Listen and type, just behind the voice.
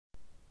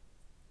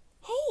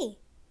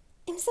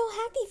I'm so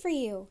happy for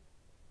you.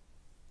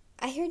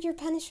 I heard your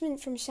punishment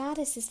from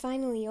Shadis is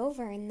finally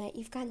over and that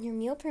you've gotten your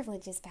meal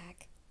privileges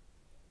back.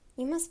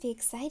 You must be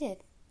excited.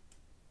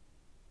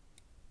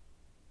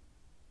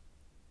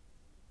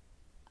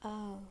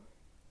 Oh.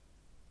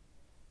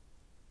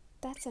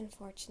 That's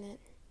unfortunate.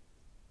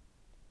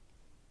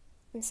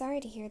 I'm sorry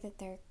to hear that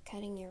they're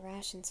cutting your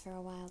rations for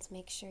a while to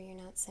make sure you're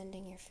not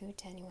sending your food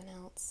to anyone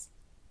else.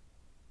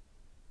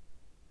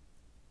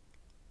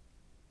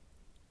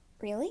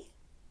 Really?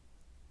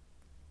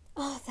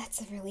 Oh,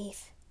 that's a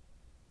relief.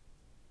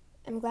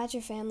 I'm glad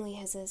your family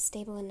has a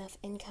stable enough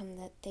income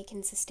that they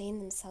can sustain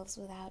themselves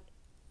without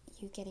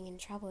you getting in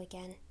trouble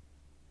again.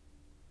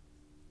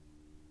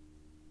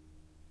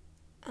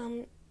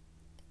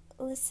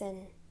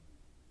 Listen.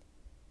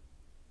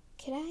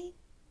 Could I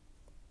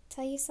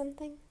tell you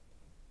something?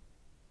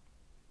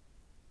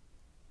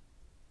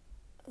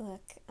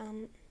 Look,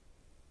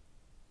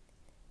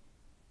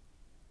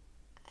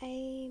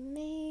 I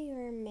may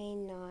or may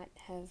not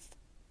have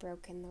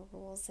broken the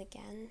rules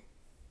again.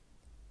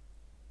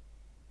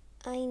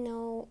 I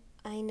know,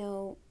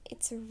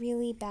 it's a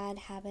really bad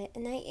habit,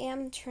 and I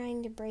am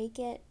trying to break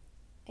it,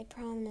 I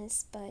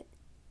promise, but,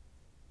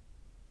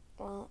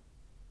 well,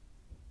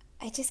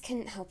 I just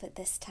couldn't help it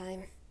this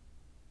time.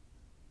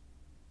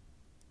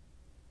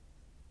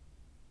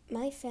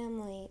 My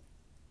family,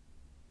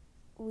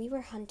 we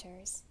were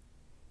hunters.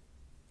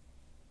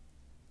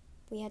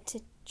 We had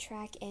to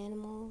track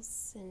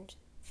animals and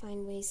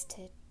find ways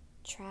to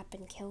trap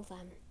and kill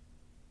them.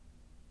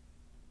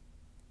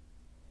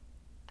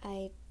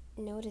 I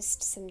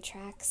noticed some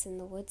tracks in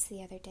the woods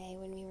the other day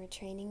when we were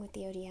training with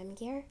the ODM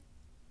gear.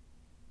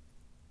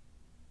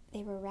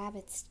 They were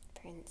rabbits'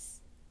 prints.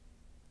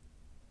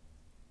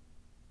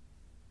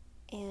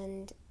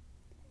 And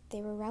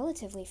they were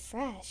relatively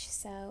fresh,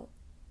 so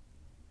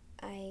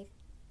I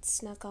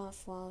snuck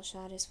off while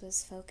Shadis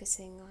was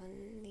focusing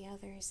on the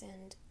others,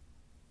 and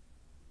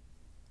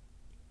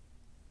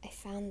I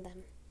found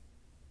them.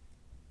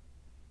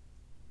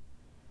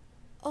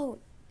 Oh,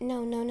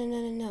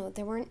 no.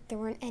 There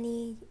weren't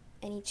any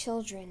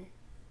children.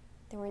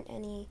 There weren't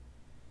any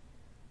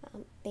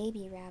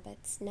baby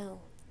rabbits.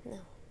 No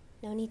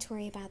need to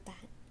worry about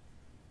that.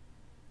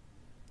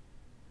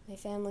 My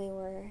family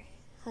were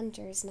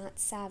hunters, not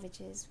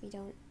savages. We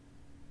don't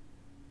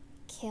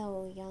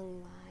kill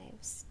young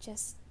lives,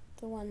 just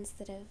the ones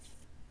that have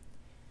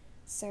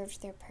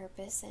served their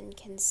purpose and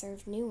can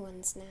serve new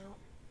ones now.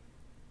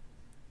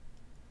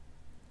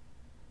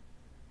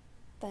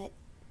 But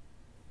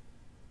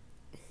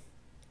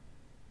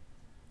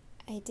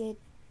I did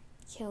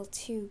kill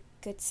 2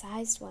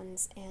 good-sized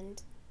ones,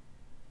 and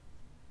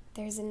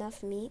there's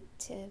enough meat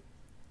to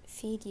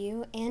feed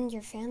you and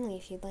your family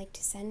if you'd like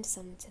to send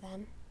some to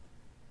them.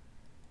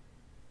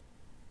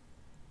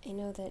 I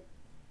know that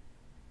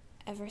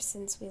ever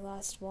since we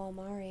lost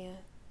Walmaria,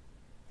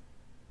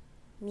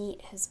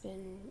 meat has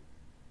been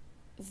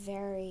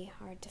very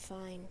hard to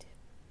find.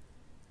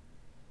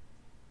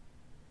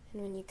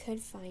 And when you could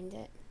find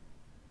it,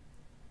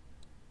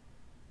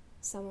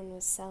 someone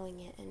was selling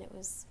it, and it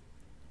was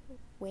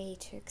way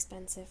too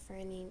expensive for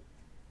any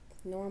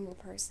normal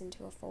person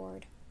to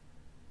afford.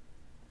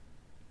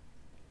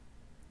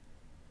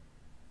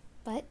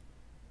 But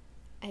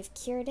I've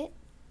cured it,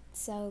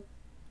 so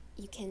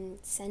you can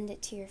send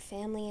it to your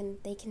family and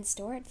they can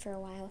store it for a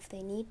while if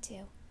they need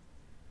to.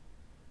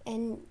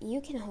 And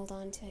you can hold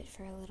on to it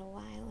for a little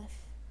while if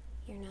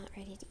you're not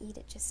ready to eat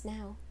it just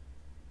now.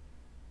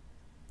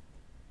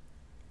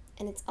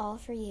 And it's all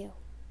for you,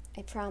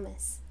 I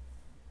promise.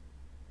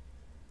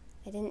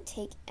 I didn't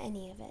take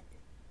any of it.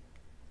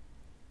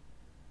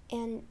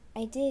 And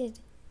I did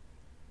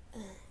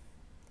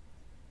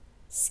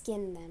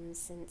skin them,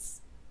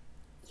 since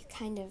you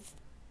kind of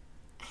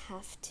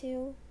have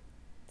to,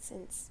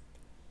 since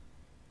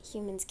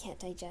humans can't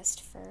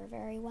digest fur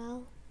very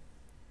well.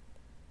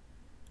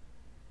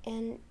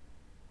 And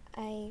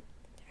I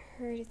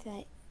heard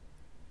that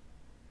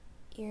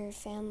your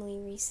family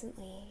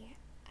recently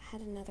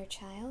had another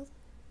child.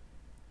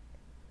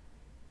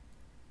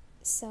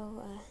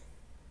 So,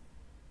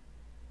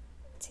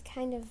 to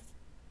kind of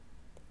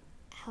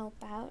help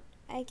out,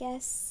 I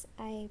guess,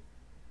 I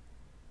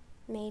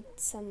made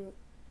some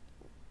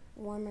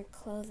warmer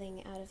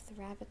clothing out of the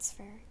rabbit's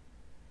fur.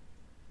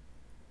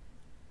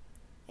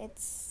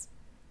 It's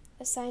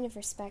a sign of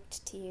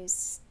respect to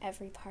use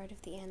every part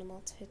of the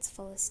animal to its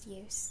fullest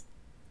use.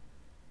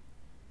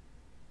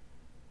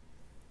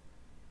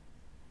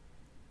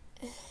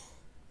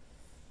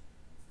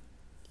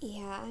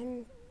 Yeah,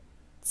 I'm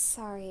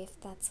sorry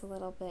if that's a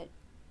little bit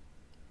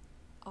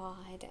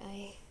odd.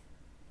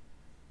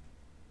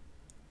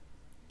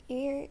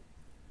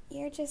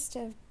 You're just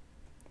a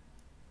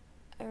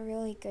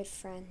really good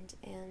friend,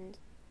 and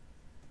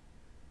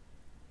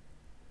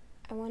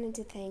I wanted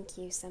to thank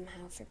you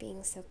somehow for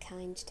being so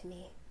kind to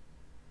me.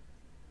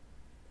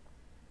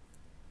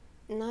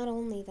 Not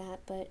only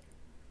that, but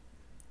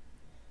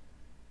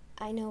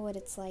I know what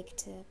it's like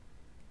to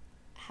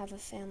have a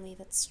family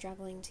that's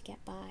struggling to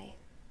get by.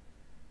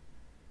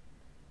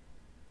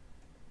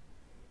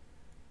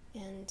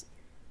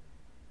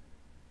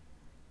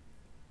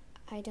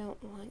 I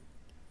don't want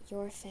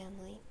your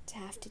family to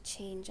have to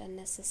change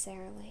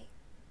unnecessarily.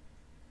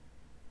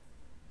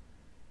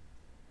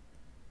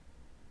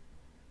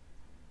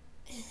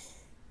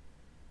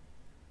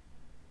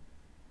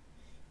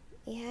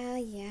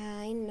 Yeah,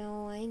 I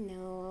know.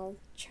 I'll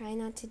try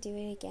not to do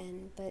it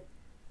again, but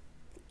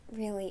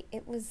really,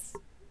 it was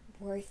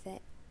worth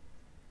it.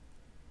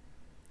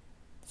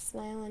 The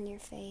smile on your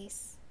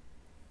face,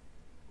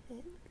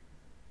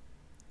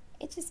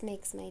 it just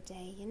makes my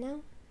day, you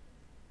know?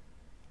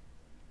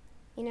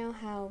 You know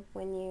how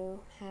when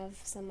you have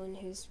someone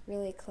who's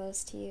really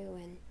close to you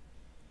and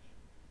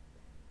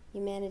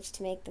you manage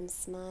to make them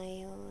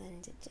smile,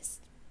 and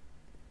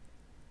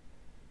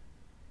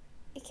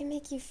it can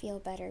make you feel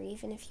better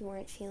even if you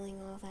weren't feeling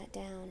all that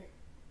down.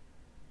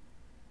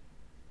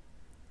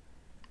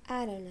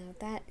 I don't know,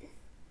 that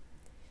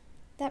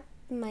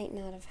might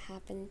not have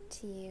happened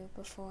to you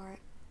before.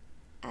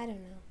 I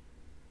don't know.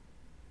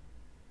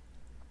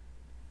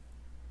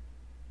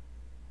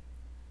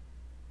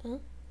 Huh?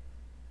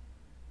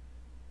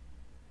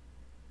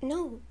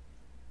 No.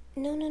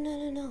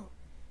 No.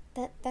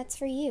 That's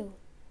for you.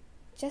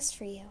 Just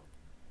for you.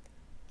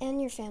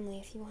 And your family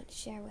if you want to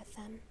share with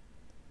them.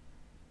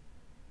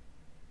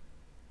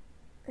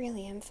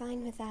 Really, I'm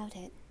fine without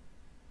it.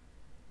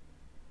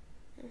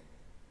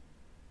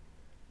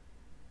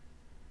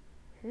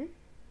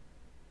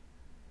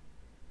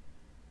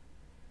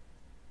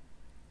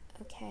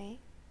 Okay.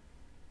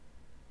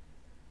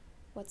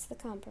 What's the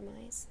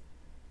compromise?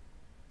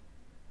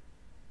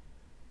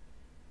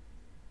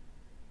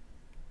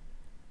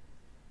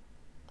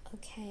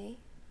 Okay.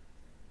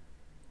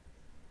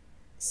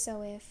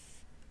 So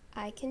if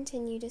I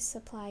continue to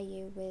supply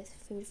you with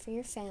food for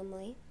your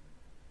family,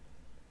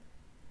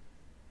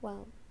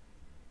 well,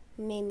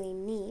 mainly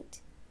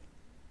meat,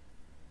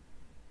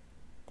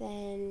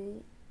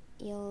 then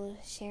you'll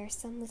share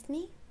some with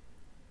me?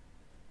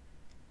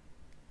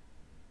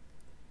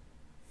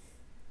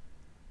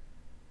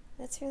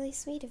 That's really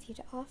sweet of you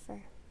to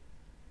offer.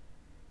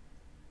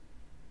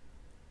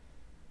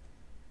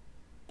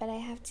 But I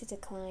have to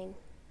decline.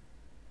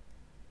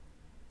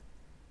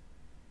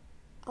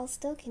 I'll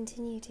still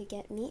continue to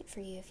get meat for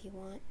you if you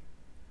want.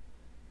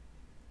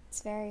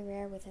 It's very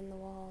rare within the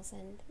walls,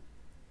 and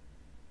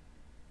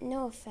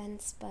no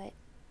offense, but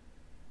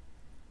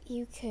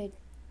you could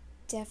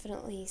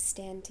definitely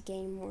stand to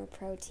gain more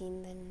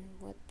protein than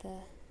what the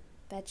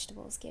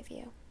vegetables give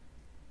you.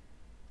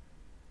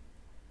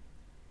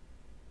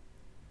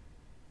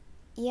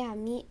 Yeah,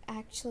 meat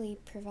actually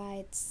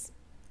provides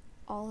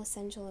all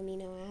essential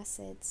amino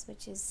acids,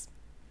 which is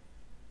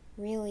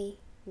really,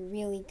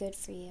 really good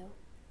for you.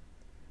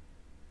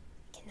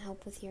 It can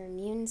help with your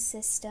immune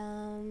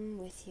system,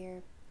 with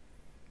your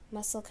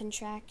muscle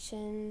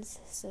contractions,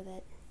 so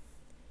that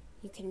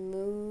you can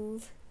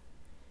move.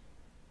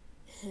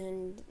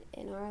 And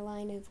in our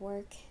line of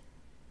work,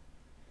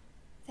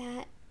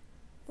 that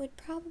would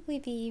probably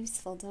be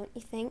useful, don't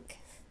you think?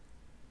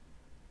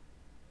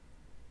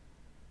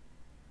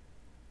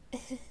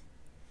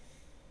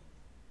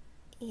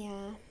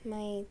 Yeah,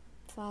 my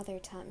father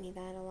taught me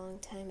that a long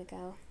time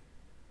ago.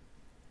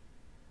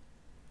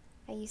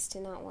 I used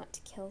to not want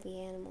to kill the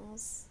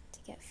animals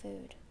to get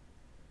food.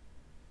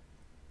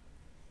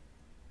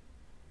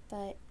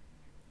 But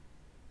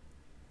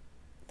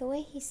the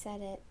way he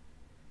said it,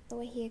 the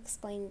way he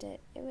explained it,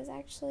 it was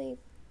actually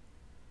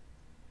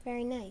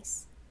very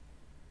nice.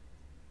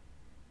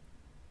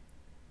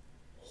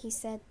 He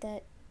said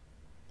that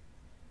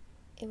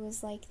it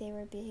was like they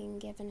were being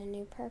given a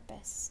new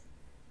purpose,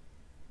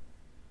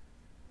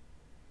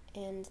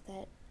 and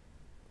that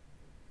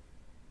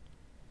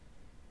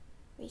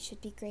we should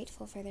be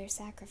grateful for their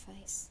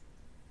sacrifice.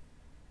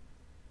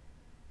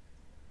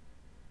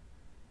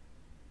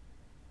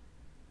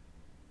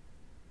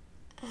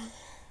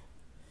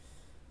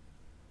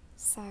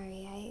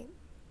 Sorry, I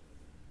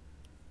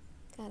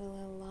got a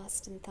little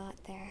lost in thought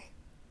there.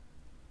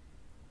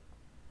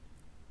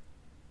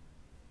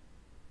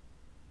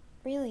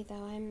 Really,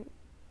 though, I'm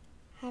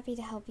happy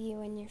to help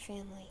you and your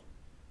family.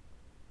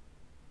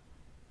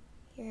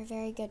 You're a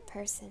very good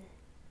person.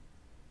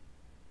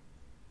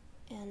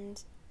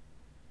 And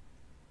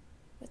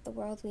with the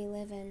world we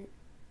live in,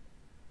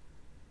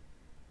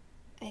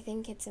 I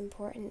think it's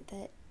important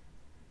that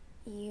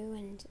you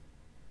and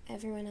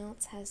everyone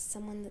else has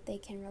someone that they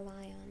can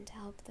rely on to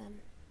help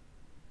them.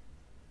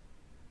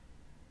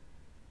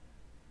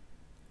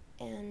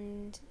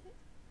 And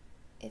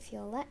if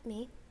you'll let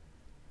me,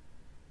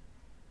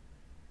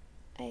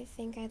 I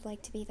think I'd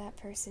like to be that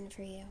person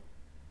for you.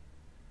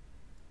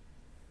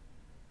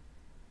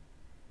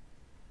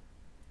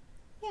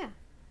 Yeah.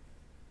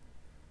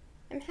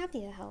 I'm happy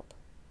to help.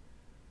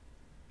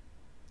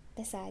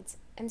 Besides,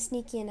 I'm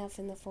sneaky enough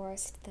in the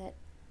forest that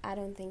I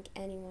don't think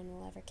anyone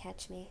will ever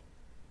catch me.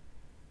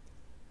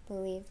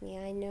 Believe me,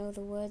 I know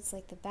the woods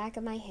like the back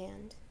of my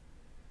hand.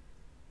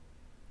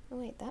 Oh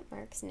wait, that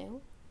mark's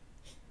new.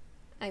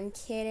 I'm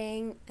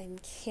kidding.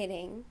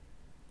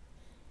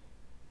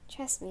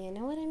 Trust me, I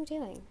know what I'm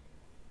doing.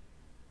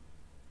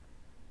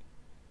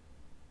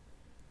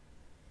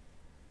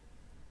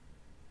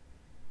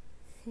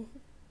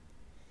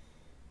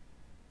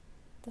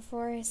 The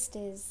forest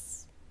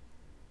is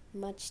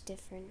much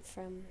different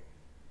from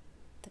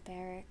the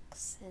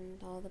barracks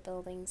and all the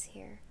buildings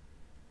here.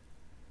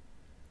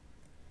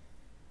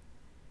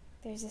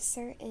 There's a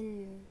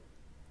certain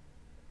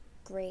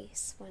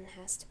grace one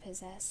has to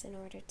possess in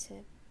order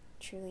to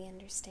truly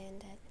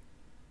understand it.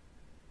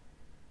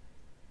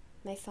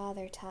 My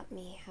father taught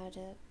me how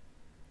to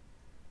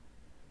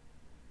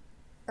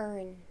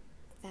earn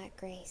that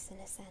grace in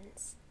a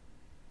sense.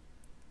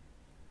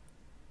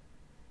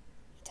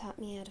 He taught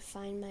me how to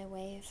find my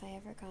way if I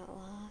ever got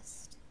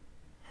lost,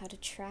 how to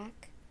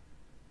track,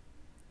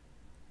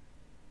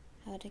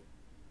 how to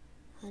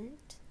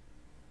hunt.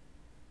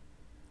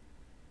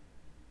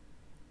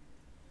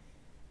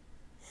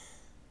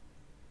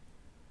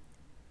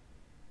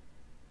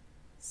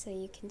 So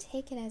you can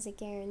take it as a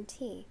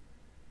guarantee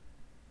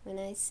when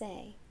I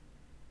say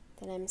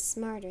that I'm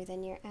smarter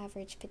than your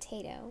average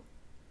potato.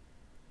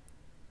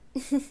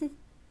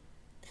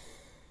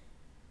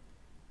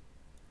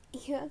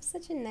 You have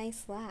such a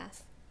nice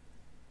laugh.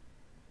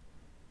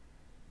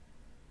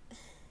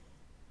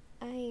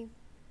 I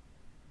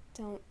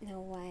don't know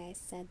why I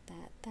said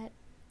that.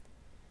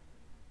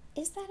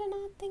 Is that an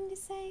odd thing to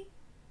say?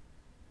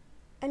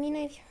 I mean,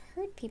 I've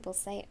heard people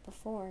say it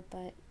before,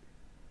 but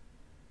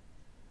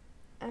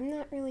I'm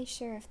not really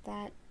sure if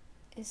that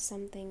is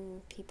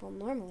something people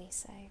normally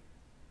say.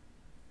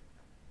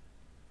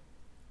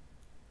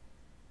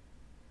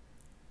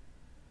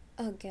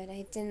 Oh good,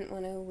 I didn't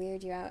want to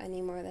weird you out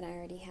any more than I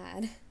already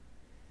had.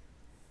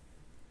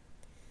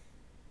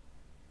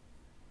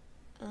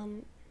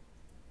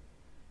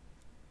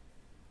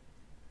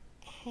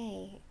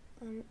 Hey,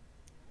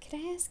 could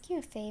I ask you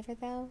a favor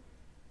though?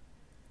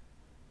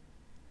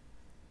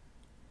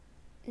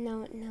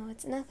 No,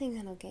 it's nothing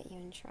that'll get you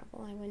in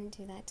trouble. I wouldn't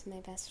do that to my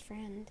best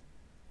friend.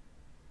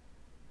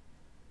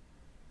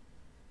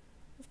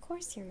 Of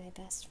course you're my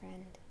best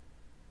friend.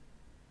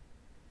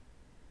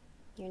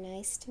 You're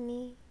nice to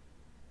me.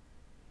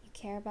 You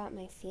care about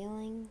my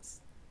feelings.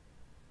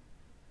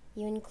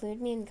 You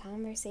include me in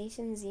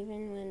conversations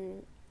even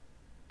when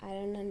I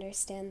don't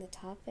understand the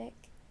topic.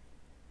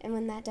 And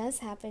when that does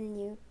happen,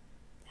 you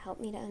help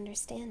me to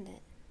understand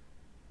it.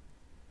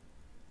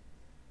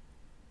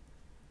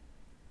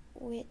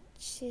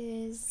 Which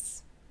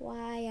is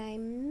why I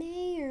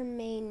may or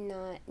may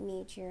not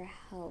need your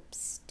help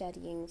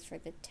studying for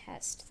the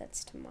test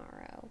that's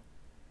tomorrow.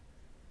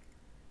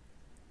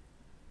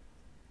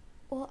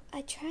 Well,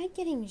 I tried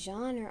getting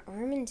Jean or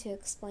Armin to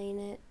explain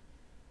it,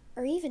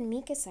 or even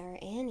Mikasa or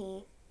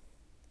Annie,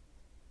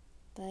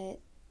 but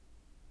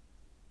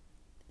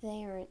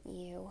they aren't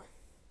you.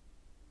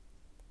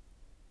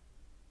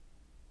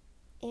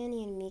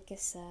 Annie and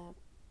Mikasa,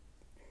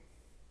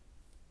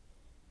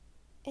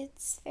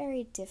 it's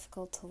very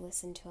difficult to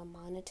listen to a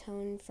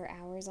monotone for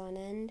hours on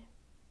end.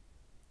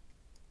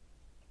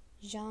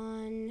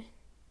 Jean,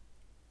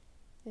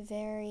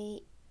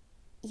 very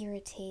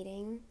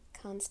irritating,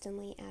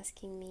 constantly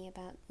asking me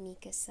about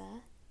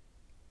Mikasa.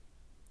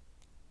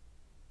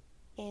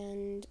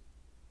 And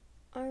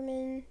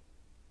Armin,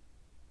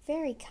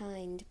 very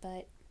kind,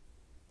 but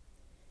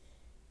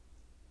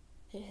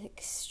an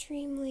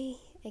extremely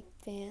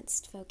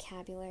advanced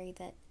vocabulary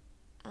that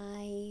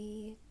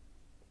I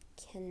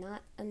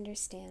cannot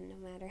understand no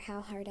matter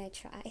how hard I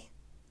try.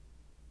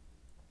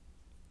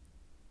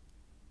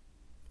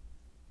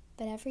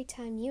 But every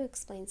time you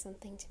explain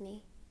something to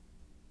me,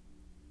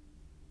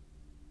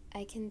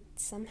 I can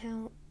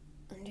somehow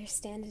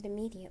understand it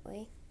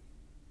immediately.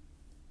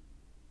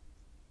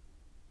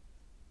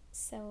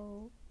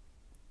 So,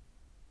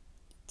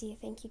 do you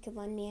think you could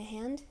lend me a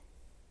hand?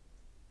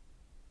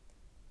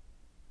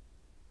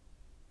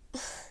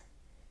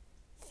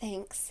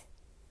 Thanks.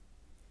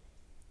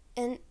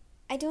 And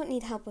I don't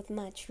need help with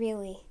much,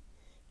 really.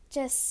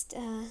 Just,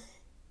 the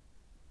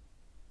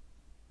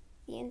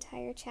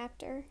entire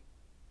chapter.